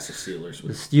 ask the Steelers.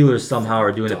 The Steelers somehow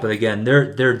are doing it, but again,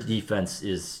 their defense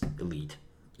is elite.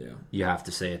 Yeah. You have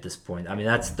to say at this point. I mean,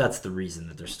 that's the reason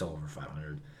that they're still over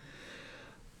 500.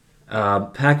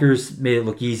 Packers made it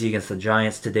look easy against the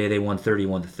Giants today. They won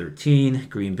 31-13.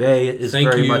 Green Bay is Thank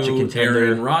very you, much a contender.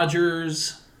 Aaron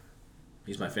Rodgers.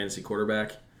 He's my fantasy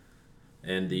quarterback.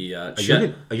 And the You're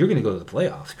Chet, going to go to the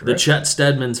playoffs, correct? the Chet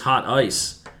Stedman's hot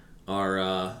ice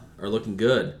are looking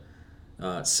good.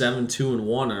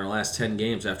 7-2-1 in our last 10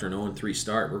 games after an 0-3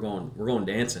 start. We're going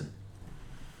dancing.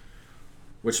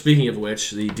 Which, speaking of which,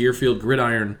 the Deerfield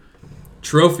Gridiron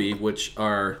Trophy, which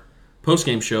our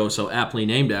post-game show so aptly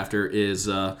named after, is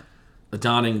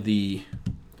adorning the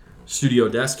studio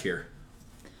desk here.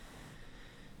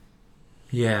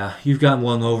 Yeah, you've gotten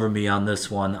one over me on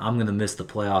this one. I'm going to miss the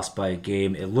playoffs by a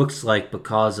game. It looks like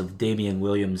because of Damian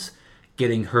Williams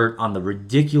getting hurt on the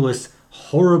ridiculous,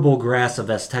 horrible grass of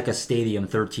Azteca Stadium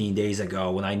 13 days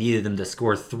ago when I needed him to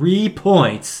score 3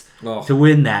 points Oh. to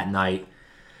win that night.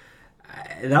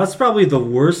 That was probably the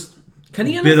worst Can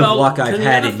the bit of NFL luck I've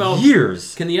had in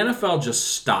years. Can the NFL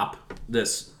just stop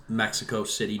this Mexico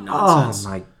City Oh nonsense?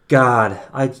 my God!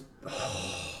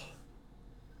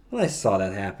 When I saw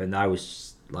that happen, I was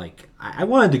just, like, I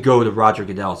wanted to go to Roger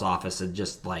Goodell's office and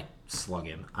just like slug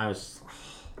him. I was,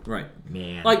 Right.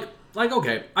 man, Like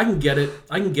okay, I can get it.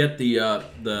 I can get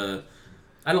the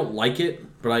I don't like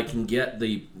it, but I can get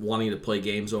the wanting to play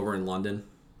games over in London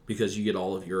because you get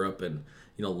all of Europe and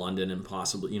London and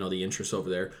possibly the interest over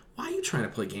there. Why are you trying to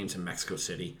play games in Mexico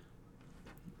City?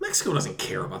 Mexico doesn't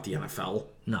care about the NFL.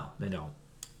 no, they don't.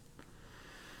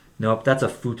 Nope, that's a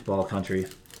football country.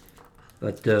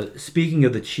 But speaking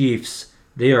of the Chiefs,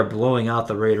 they are blowing out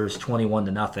the Raiders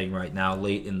 21-0 right now,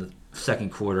 late in the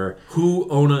second quarter. Who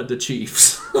own the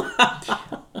Chiefs?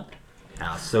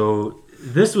 Yeah, so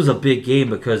this was a big game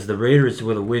because the Raiders,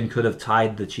 with a win, could have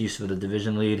tied the Chiefs for the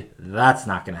division lead. That's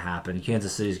not going to happen.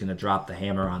 Kansas City's going to drop the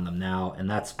hammer on them now, and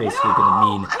that's basically going to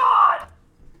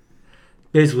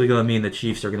mean the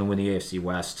Chiefs are going to win the AFC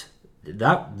West.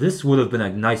 This would have been a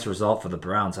nice result for the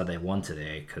Browns had they won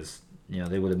today, because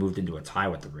they would have moved into a tie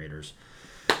with the Raiders.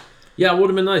 Yeah, it would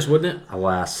have been nice, wouldn't it?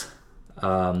 Alas,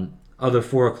 other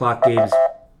 4:00 games.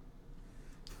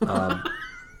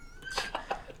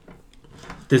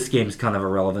 This game's kind of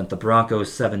irrelevant. The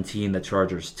Broncos 17, the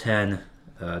Chargers 10.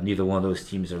 Neither one of those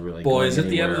teams are really. Boy, going is it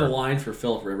the end of the anywhere. line for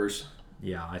Phillip Rivers?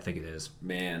 Yeah, I think it is.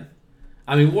 Man,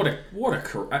 I mean, what a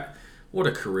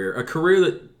career! A career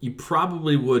that you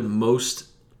probably would most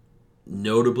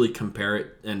notably compare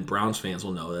it, and Browns fans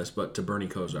will know this, but to Bernie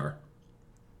Kosar.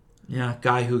 Yeah,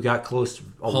 guy who got close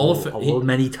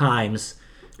many times.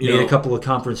 You Made know, a couple of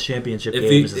conference championship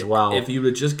games as well. If you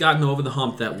had just gotten over the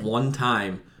hump that one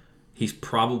time, he's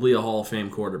probably a Hall of Fame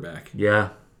quarterback. Yeah,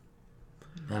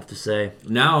 I have to say.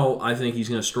 Now, I think he's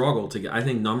going to struggle to get. I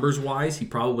think numbers-wise, he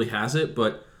probably has it,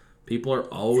 but people are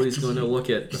always going to look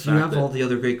at the fact You have that all the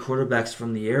other great quarterbacks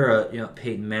from the era.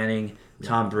 Peyton Manning,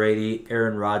 Tom Brady,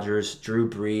 Aaron Rodgers, Drew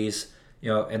Brees.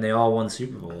 And they all won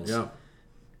Super Bowls. Yeah.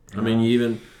 I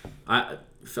mean,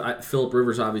 Phillip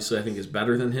Rivers obviously I think is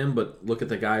better than him, but look at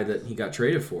the guy that he got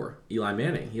traded for, Eli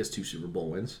Manning. He has 2 Super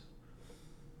Bowl wins.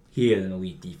 He had an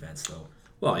elite defense, though.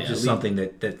 Well, yeah, Which is something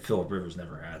that Phillip Rivers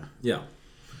never had. Yeah.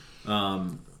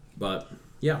 But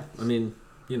yeah, I mean,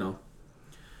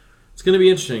 it's going to be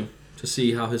interesting to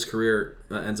see how his career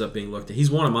ends up being looked at.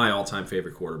 He's one of my all-time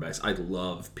favorite quarterbacks. I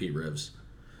love Pete Rivers,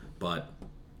 but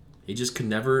he just could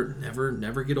never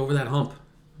get over that hump.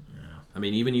 I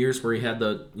mean, even years where he had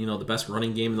the best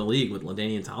running game in the league with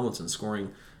LaDainian Tomlinson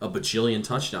scoring a bajillion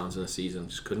touchdowns in a season,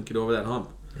 just couldn't get over that hump.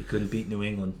 They couldn't beat New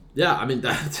England. Yeah, I mean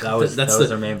that was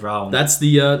their main problem. That's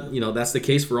the that's the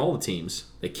case for all the teams.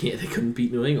 They couldn't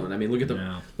beat New England. I mean, look at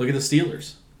the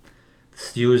Steelers. The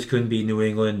Steelers couldn't beat New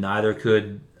England. Neither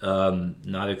could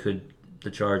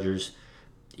the Chargers.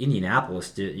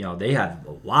 Indianapolis did. They had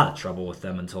a lot of trouble with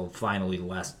them until finally the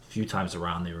last few times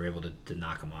around they were able to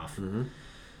knock them off. Mm-hmm.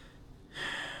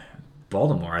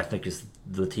 Baltimore, I think, is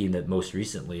the team that most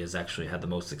recently has actually had the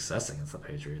most success against the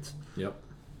Patriots. Yep.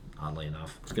 Oddly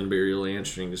enough. It's going to be really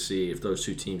interesting to see if those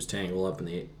two teams tangle up in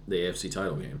the AFC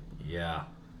title game. Yeah.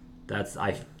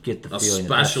 I get the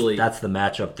feeling that's the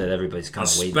matchup that everybody's kind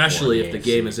of waiting for. Especially if the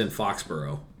game is in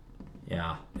Foxborough.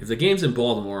 Yeah. If the game's in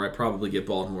Baltimore, I probably give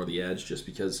Baltimore the edge just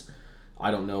because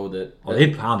I don't know that... Well,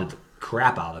 they pounded the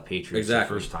crap out of the Patriots the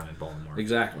first time in Baltimore.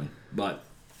 Exactly. But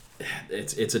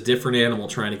it's a different animal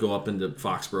trying to go up into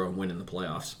Foxborough and win in the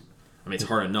playoffs. I mean, it's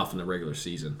hard enough in the regular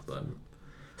season, but...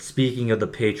 Speaking of the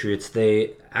Patriots,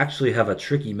 they actually have a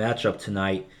tricky matchup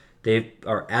tonight. They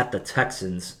are at the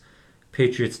Texans.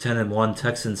 Patriots 10-1,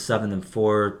 Texans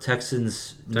 7-4.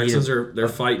 Texans are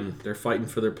fighting. They're fighting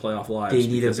for their playoff lives. They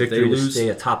need a victory to stay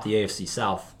atop the AFC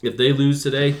South. If they lose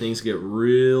today, things get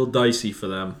real dicey for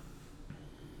them.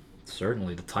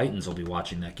 Certainly, the Titans will be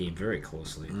watching that game very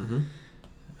closely. Mm-hmm.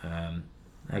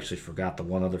 I actually forgot the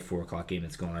one other 4:00 game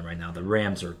that's going on right now. The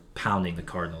Rams are pounding the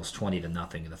Cardinals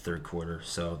 20-0 in the third quarter.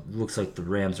 So it looks like the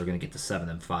Rams are going to get to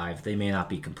 7-5. They may not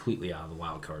be completely out of the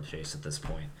wild card chase at this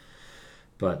point,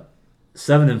 but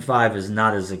 7-5 is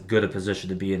not as good a position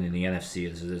to be in the NFC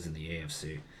as it is in the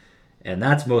AFC. And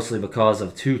that's mostly because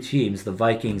of two teams, the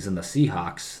Vikings and the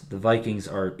Seahawks. The Vikings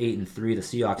are 8-3, the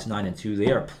Seahawks 9-2.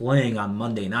 They are playing on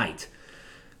Monday night,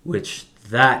 which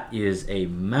that is a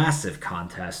massive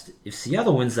contest. If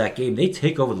Seattle wins that game, they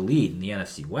take over the lead in the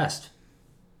NFC West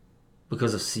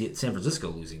because of San Francisco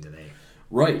losing today.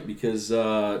 Right, because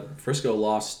Frisco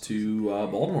lost to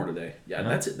Baltimore today. Yeah,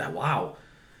 that's it. Wow.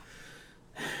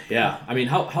 Yeah, I mean,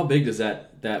 how big does that...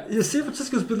 San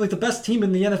Francisco's been like the best team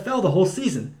in the NFL the whole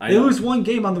season. They lose one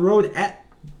game on the road at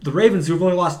the Ravens, who've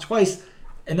only lost twice,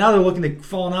 And now they're looking at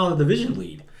falling out of the division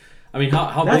lead. I mean,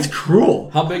 how That's big?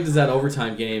 cruel. How big does that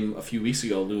overtime game a few weeks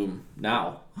ago loom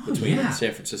now between yeah.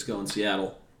 San Francisco and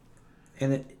Seattle?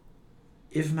 And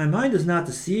if my mind does not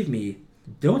deceive me,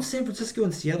 don't San Francisco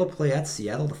and Seattle play at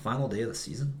Seattle the final day of the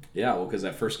season? Yeah, well, because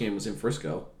that first game was in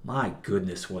Frisco. My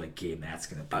goodness, what a game that's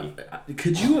going to be.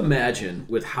 Could you imagine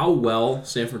with how well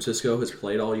San Francisco has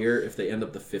played all year if they end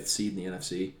up the 5th seed in the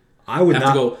NFC? I would Have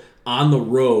not to go on the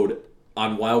road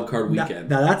on Wild Card weekend.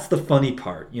 Now that's the funny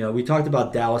part. We talked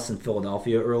about Dallas and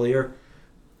Philadelphia earlier.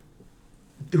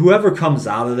 Whoever comes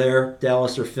out of there,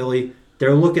 Dallas or Philly,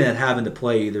 they're looking at having to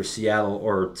play either Seattle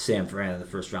or San Fran in the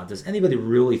first round. Does anybody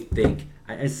really think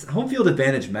home field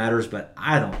advantage matters? But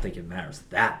I don't think it matters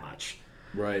that much.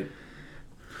 Right.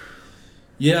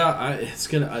 Yeah, it's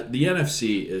gonna. The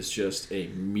NFC is just a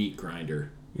meat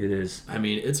grinder. It is. I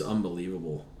mean, it's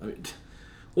unbelievable. I mean,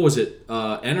 what was it?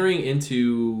 Entering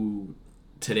into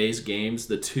today's games,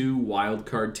 the 2 wild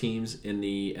card teams in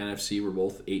the NFC were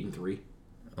both 8-3.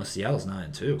 Well, Seattle's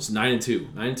 9-2. It's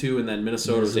 9-2, and then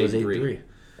Minnesota's 8-3.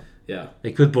 Yeah,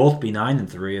 they could both be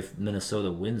 9-3 if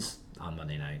Minnesota wins on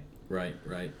Monday night. Right.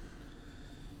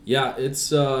 Yeah, it's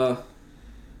So,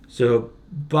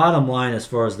 bottom line, as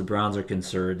far as the Browns are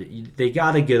concerned, they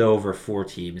got to get over 4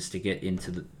 teams to get into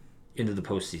the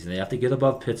postseason. They have to get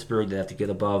above Pittsburgh. They have to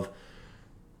get above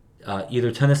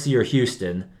either Tennessee or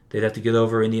Houston. They'd have to get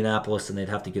over Indianapolis, and they'd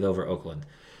have to get over Oakland.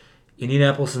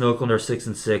 Indianapolis and Oakland are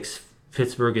 6-6.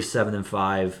 Pittsburgh is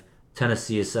 7-5.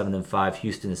 Tennessee is 7-5.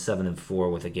 Houston is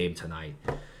 7-4 with a game tonight.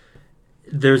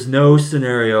 There's no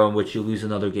scenario in which you lose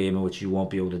another game in which you won't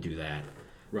be able to do that.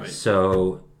 right.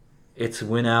 So it's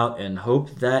win out and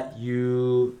hope that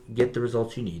you get the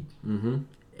results you need. Mm-hmm.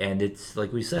 And it's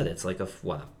like we said, it's like a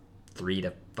 3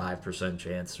 to 5%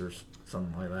 chance or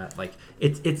something like that. Like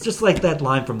it's just like that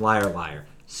line from Liar Liar.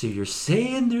 So you're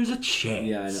saying there's a chance?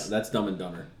 Yeah, I know. That's Dumb and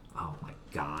Dumber. Oh my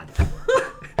God.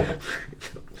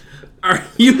 Are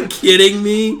you kidding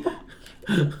me?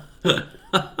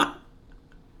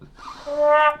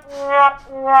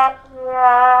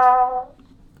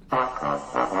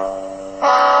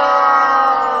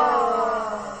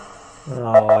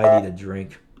 Oh, I need a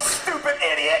drink. Stupid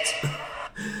idiot!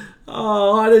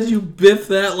 Oh, how did you biff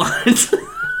that line?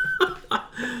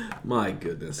 My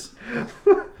goodness.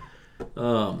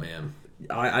 Oh man,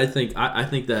 I think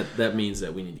that means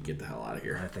that we need to get the hell out of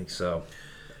here. I think so.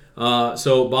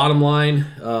 So bottom line,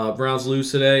 Browns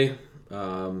lose today.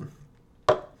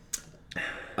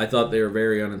 I thought they were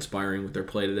very uninspiring with their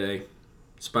play today,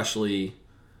 especially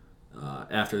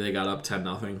after they got up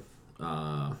 10-0.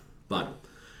 But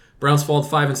Browns fall to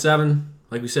 5-7.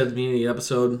 Like we said at the beginning of the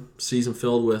episode, season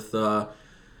filled with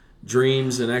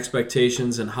dreams and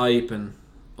expectations and hype and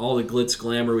all the glitz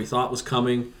glamour we thought was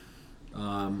coming.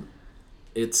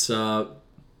 It's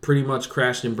pretty much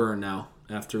crashed and burned now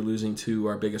after losing to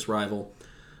our biggest rival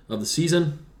of the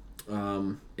season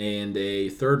and a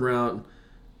third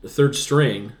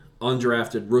string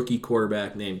undrafted rookie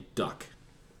quarterback named Duck.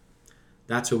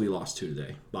 That's who we lost to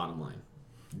today, bottom line.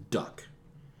 Duck.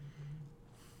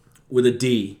 With a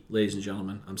D, ladies and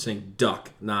gentlemen. I'm saying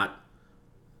Duck, not...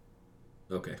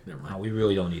 Okay, never mind. No, we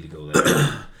really don't need to go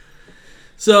there.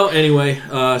 So, anyway,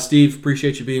 Steve,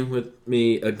 appreciate you being with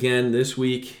me again this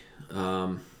week.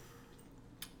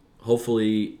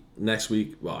 Hopefully next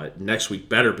week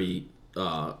better be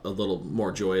a little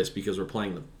more joyous because we're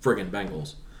playing the friggin'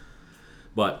 Bengals.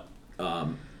 But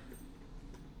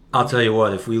I'll tell you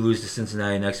what, if we lose to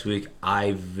Cincinnati next week,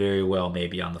 I very well may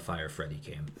be on the Fire Freddy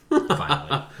cam.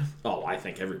 Finally. Oh, I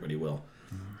think everybody will.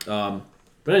 But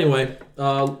anyway,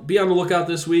 be on the lookout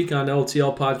this week on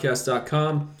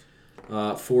LTLpodcast.com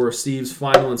for Steve's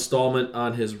final installment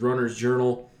on his Runner's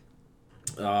Journal,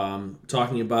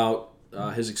 talking about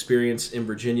his experience in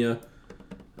Virginia,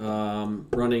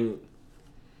 running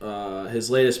his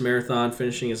latest marathon,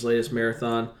 finishing his latest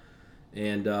marathon,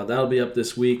 and that'll be up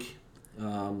this week.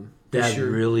 That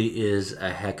really is a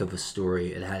heck of a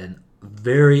story. It had a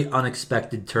very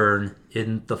unexpected turn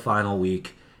in the final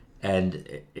week and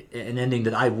an ending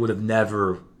that I would have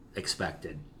never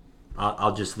expected.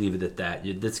 I'll just leave it at that.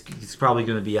 It's probably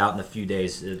going to be out in a few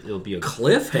days. It'll be a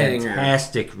cliffhanger.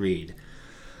 Fantastic read.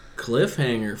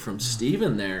 Cliffhanger from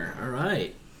Steven there. All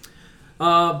right.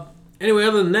 Anyway,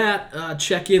 other than that,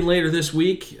 check in later this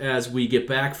week as we get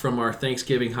back from our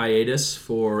Thanksgiving hiatus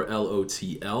for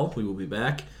LOTL. We will be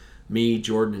back. Me,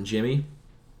 Jordan, and Jimmy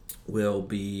will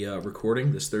be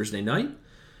recording this Thursday night,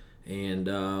 and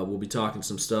we'll be talking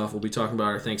some stuff. We'll be talking about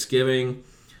our Thanksgiving.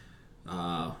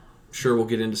 Sure, we'll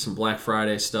get into some Black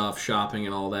Friday stuff, shopping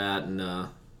and all that, and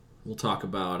we'll talk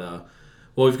about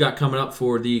what we've got coming up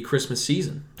for the Christmas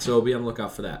season. So be on the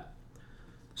lookout for that.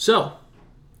 So,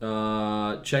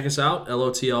 check us out,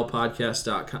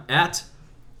 lotlpodcast.com, at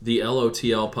the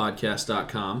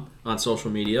lotlpodcast.com on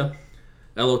social media,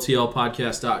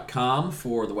 lotlpodcast.com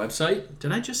for the website.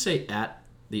 Did I just say at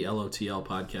the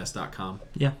lotlpodcast.com?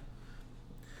 Yeah.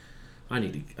 I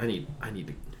need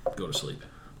to go to sleep.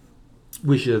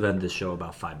 We should have ended this show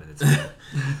about 5 minutes ago.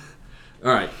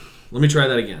 All right, let me try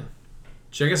that again.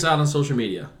 Check us out on social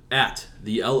media, at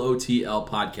the LOTL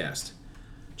Podcast.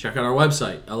 Check out our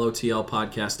website,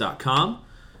 lotlpodcast.com.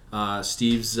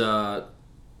 Steve's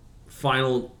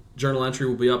final journal entry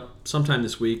will be up sometime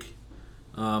this week,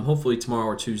 hopefully tomorrow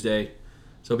or Tuesday.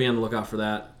 So be on the lookout for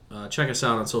that. Check us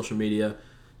out on social media.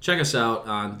 Check us out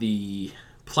on the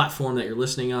platform that you're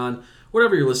listening on.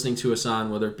 Whatever you're listening to us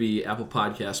on, whether it be Apple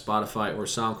Podcasts, Spotify, or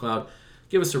SoundCloud,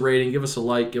 give us a rating, give us a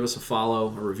like, give us a follow,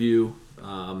 a review,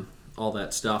 all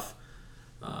that stuff.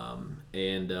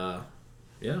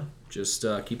 Just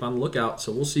keep on the lookout.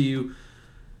 So we'll see you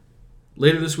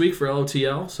later this week for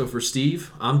LOTL. So for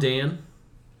Steve, I'm Dan.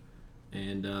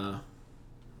 And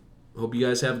hope you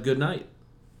guys have a good night.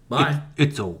 Bye.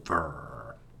 It's over.